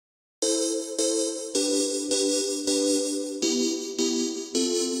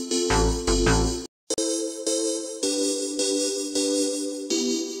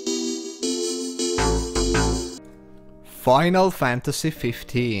Final Fantasy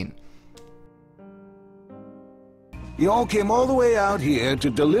 15. You all came all the way out here to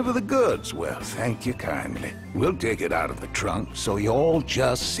deliver the goods. Well, thank you kindly. We'll take it out of the trunk, so you all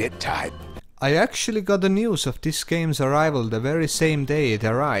just sit tight. I actually got the news of this game's arrival the very same day it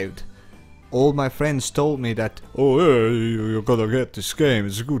arrived. All my friends told me that, oh yeah, you gotta get this game,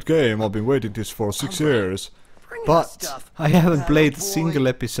 it's a good game, I've been waiting this for 6 years. But I haven't played a single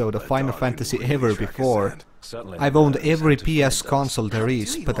episode of Final Fantasy ever before. I've owned every PS console there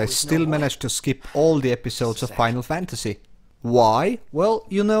is, but I still managed to skip all the episodes of Final Fantasy. Why? Well,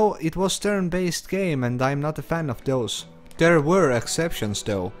 you know, it was turn-based game and I'm not a fan of those. There were exceptions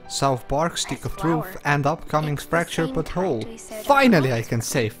though, South Park, Stick of Truth and upcoming Fracture Patrol. Finally I can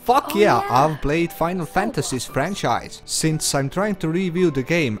say, fuck yeah, I've played Final Fantasy's franchise. Since I'm trying to review the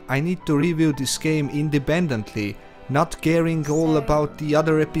game, I need to review this game independently, not caring all about the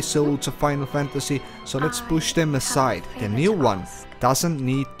other episodes of Final Fantasy, so let's push them aside. The new one doesn't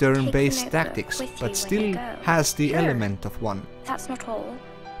need turn-based tactics, but still has the element of one. That's not all.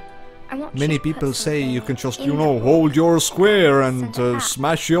 Many people say you can just, you know, hold your square and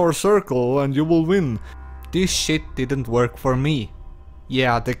smash your circle and you will win. This shit didn't work for me.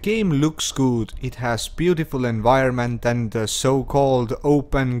 Yeah, the game looks good, it has beautiful environment and so-called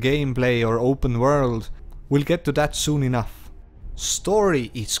open gameplay or open world. We'll get to that soon enough.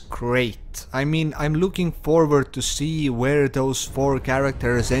 Story is great. I mean, I'm looking forward to see where those 4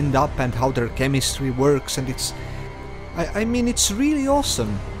 characters end up and how their chemistry works, and it's... I mean, it's really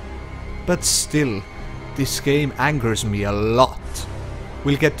awesome. But still, this game angers me a lot.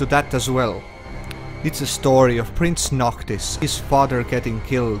 We'll get to that as well. It's a story of Prince Noctis, his father getting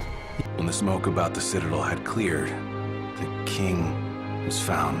killed. When the smoke about the Citadel had cleared, the king was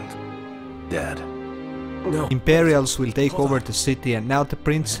found dead. No. Imperials will take over the city and now the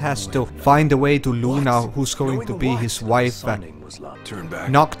prince has to find a way to Luna, who's going to be his wife.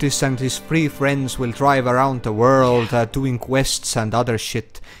 Noctis and his 3 friends will drive around the world doing quests and other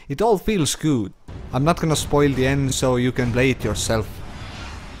shit. It all feels good. I'm not gonna spoil the end so you can play it yourself.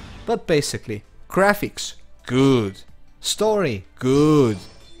 But basically, graphics, good. Story, good.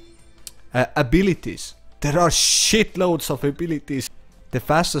 Abilities. There are shitloads of abilities. The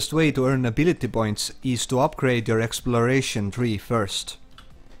fastest way to earn ability points is to upgrade your exploration tree first.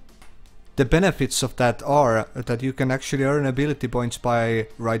 The benefits of that are that you can actually earn ability points by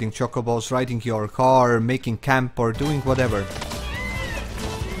riding chocobos, riding your car, making camp or doing whatever.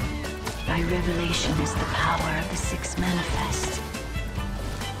 By revelation is the power of the 6 manifest.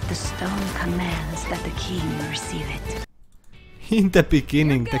 The stone commands that the king receive it. In the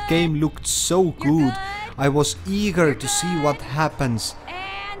beginning the game looked so good, I was eager to see what happens.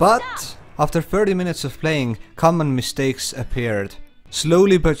 But after 30 minutes of playing, common mistakes appeared.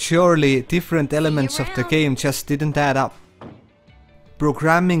 Slowly but surely, different elements of the game just didn't add up.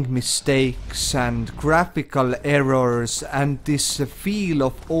 Programming mistakes and graphical errors, and this feel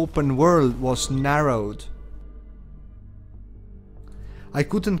of open world was narrowed. I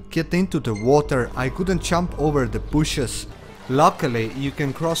couldn't get into the water, I couldn't jump over the bushes. Luckily, you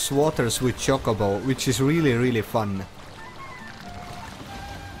can cross waters with Chocobo, which is really fun.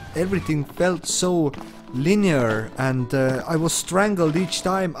 Everything felt so linear and I was strangled each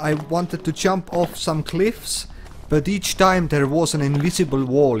time I wanted to jump off some cliffs, but each time there was an invisible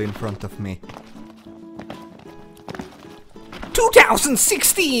wall in front of me.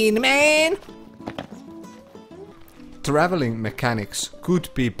 2016, man! Traveling mechanics could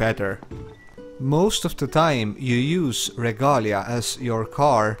be better. Most of the time you use regalia as your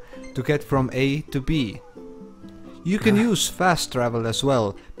car to get from A to B. You can use fast travel as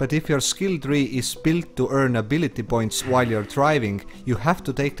well, but if your skill tree is built to earn ability points while you're driving, you have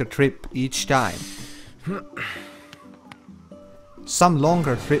to take the trip each time. Some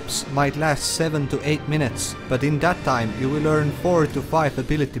longer trips might last 7 to 8 minutes, but in that time you will earn 4 to 5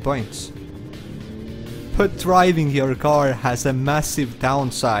 ability points. But driving your car has a massive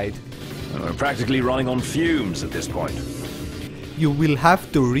downside. We're practically running on fumes at this point. You will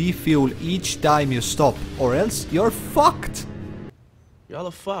have to refuel each time you stop, or else you're fucked! Y'all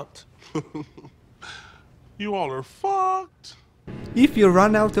are fucked. You all are fucked. If you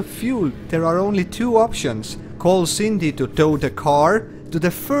run out of fuel, there are only 2 options. Call Cindy to tow the car to the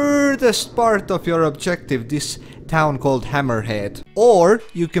furthest part of your objective, this town called Hammerhead. Or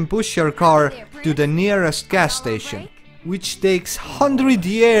you can push your car to the nearest gas station, which takes 100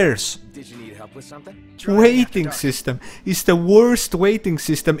 years. Did you need help with something? Waiting system is the worst waiting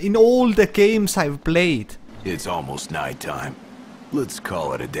system in all the games I've played. It's almost nighttime. Let's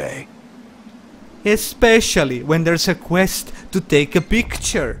call it a day. Especially when there's a quest to take a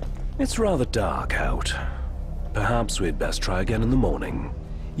picture. It's rather dark out. Perhaps we'd best try again in the morning.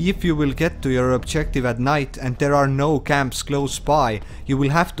 If you will get to your objective at night and there are no camps close by, you will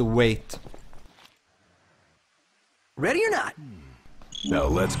have to wait. Ready or not? Now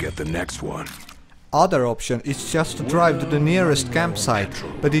let's get the next one. Other option is just to drive to the nearest campsite,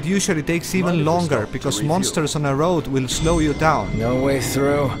 but it usually takes even longer because monsters on a road will slow you down. No way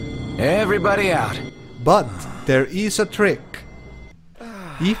through. Everybody out. But there is a trick.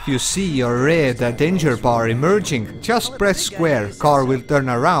 If you see your red danger bar emerging, just press square, car will turn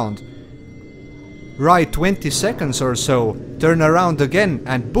around. Ride 20 seconds or so, turn around again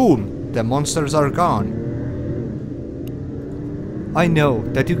and boom, the monsters are gone. I know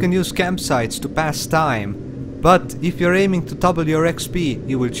that you can use campsites to pass time, but if you're aiming to double your XP,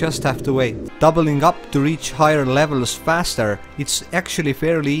 you will just have to wait. Doubling up to reach higher levels faster, it's actually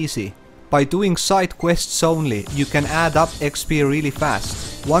fairly easy. By doing side quests only, you can add up XP really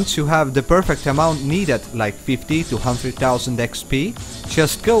fast. Once you have the perfect amount needed, like 50 to 100,000 XP,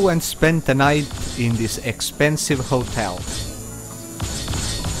 just go and spend the night in this expensive hotel.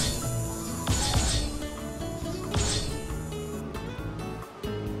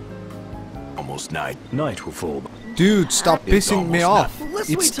 Almost night. Night will fall. Dude, stop pissing me off. Let's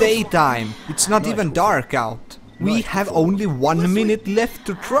It's wait till daytime. It's not even dark out. We have only 1 minute left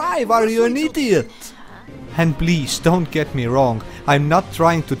to drive. Are you an idiot? And please, don't get me wrong. I'm not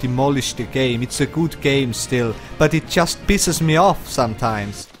trying to demolish the game. It's a good game still, but it just pisses me off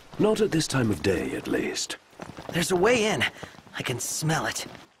sometimes. Not at this time of day, at least. There's a way in. I can smell it.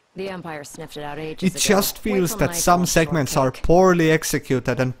 The Empire sniffed it out ages It ago. just Wait feels till that night some and segments are shortcake. poorly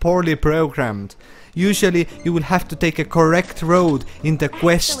executed and poorly programmed. Usually you will have to take a correct road in the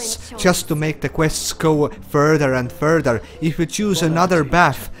quests just to make the quests go further and further. If you choose another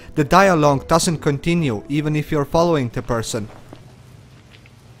path, the dialogue doesn't continue even if you're following the person.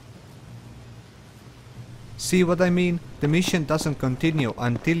 See what I mean? The mission doesn't continue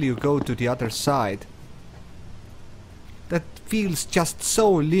until you go to the other side. That feels just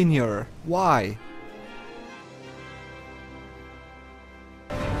so linear. Why?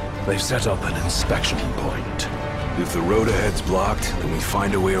 They've set up an inspection point. If the road ahead's blocked, then we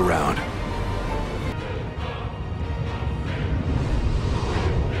find a way around.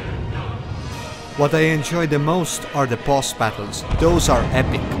 What I enjoy the most are the boss battles. Those are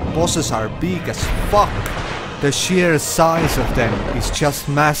epic. Bosses are big as fuck. The sheer size of them is just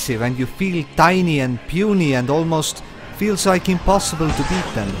massive and you feel tiny and puny and almost feels like impossible to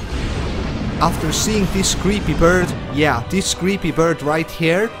beat them. After seeing this creepy bird, yeah, this creepy bird right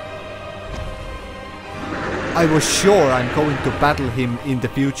here, I was sure I'm going to battle him in the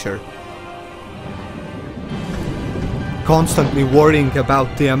future. Constantly worrying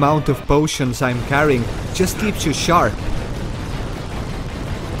about the amount of potions I'm carrying just keeps you sharp.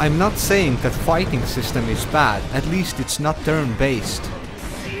 I'm not saying that fighting system is bad, at least it's not turn-based.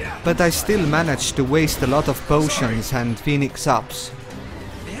 But I still manage to waste a lot of potions and phoenix ups.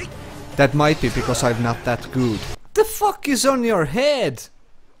 That might be because I'm not that good. The fuck is on your head?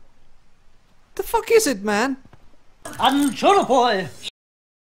 The fuck is it, man? Unshotable!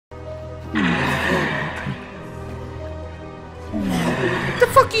 The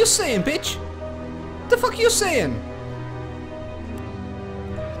fuck you saying, bitch? The fuck you saying?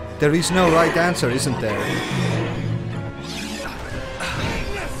 There is no right answer, isn't there?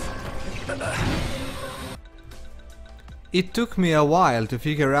 It took me a while to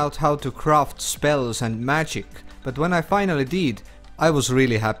figure out how to craft spells and magic, but when I finally did, I was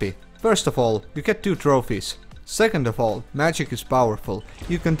really happy. First of all, you get 2 trophies. Second of all, magic is powerful.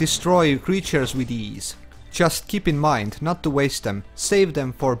 You can destroy creatures with ease. Just keep in mind not to waste them, save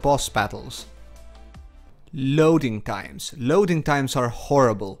them for boss battles. Loading times. Loading times are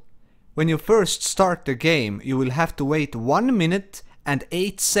horrible. When you first start the game, you will have to wait 1 minute and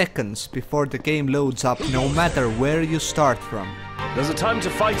 8 seconds before the game loads up, no matter where you start from. There's a time to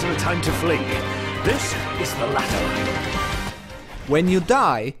fight and a time to flee. This is the latter. When you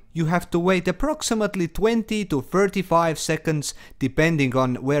die, you have to wait approximately 20 to 35 seconds depending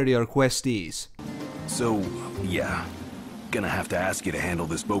on where your quest is. So, yeah. Gonna have to ask you to handle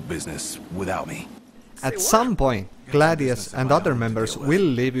this boat business without me. At some point, Gladius and other members will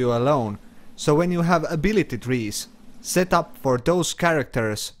leave you alone, so when you have ability trees set up for those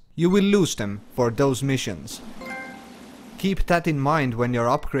characters, you will lose them for those missions. Keep that in mind when you're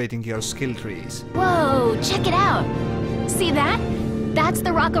upgrading your skill trees. Whoa, check it out! See that? That's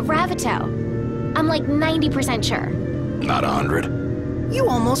the Rock of Ravito. I'm like 90% sure. Not 100. You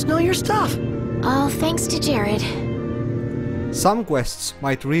almost know your stuff. All thanks to Jared. Some quests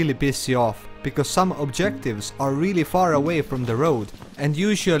might really piss you off, because some objectives are really far away from the road, and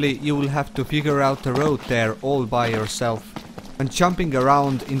usually you will have to figure out the road there all by yourself. And jumping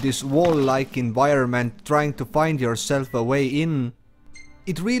around in this wall-like environment trying to find yourself a way in,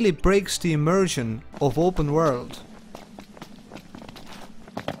 it really breaks the immersion of open world.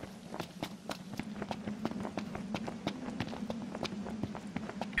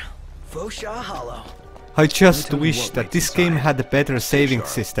 Fosha Hollow. I just wish that this game had a better saving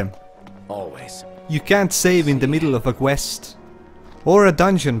system. Always. You can't save in the middle of a quest. Or a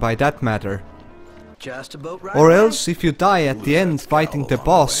dungeon by that matter. Just a boat ride. Or else if you die at the end fighting the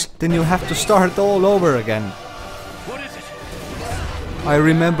boss, then you have to start all over again. I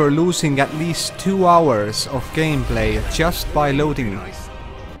remember losing at least 2 hours of gameplay just by loading.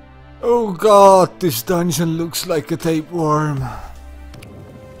 Oh god, this dungeon looks like a tapeworm.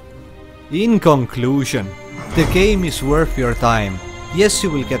 In conclusion, the game is worth your time. Yes, you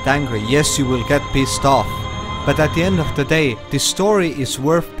will get angry, yes, you will get pissed off. But at the end of the day, the story is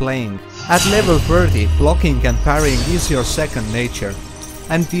worth playing. At level 30, blocking and parrying is your second nature.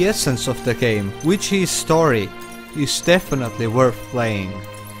 And the essence of the game, which is story, is definitely worth playing.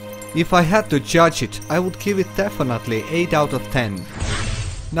 If I had to judge it, I would give it definitely 8 out of 10.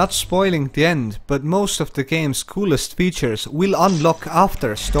 Not spoiling the end, but most of the game's coolest features will unlock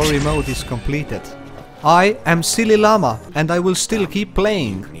after story mode is completed. I am Sillyllamaz and I will still keep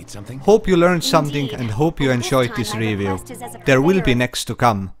playing. Hope you learned something and hope you enjoyed this review. There will be next to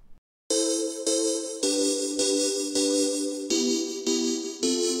come.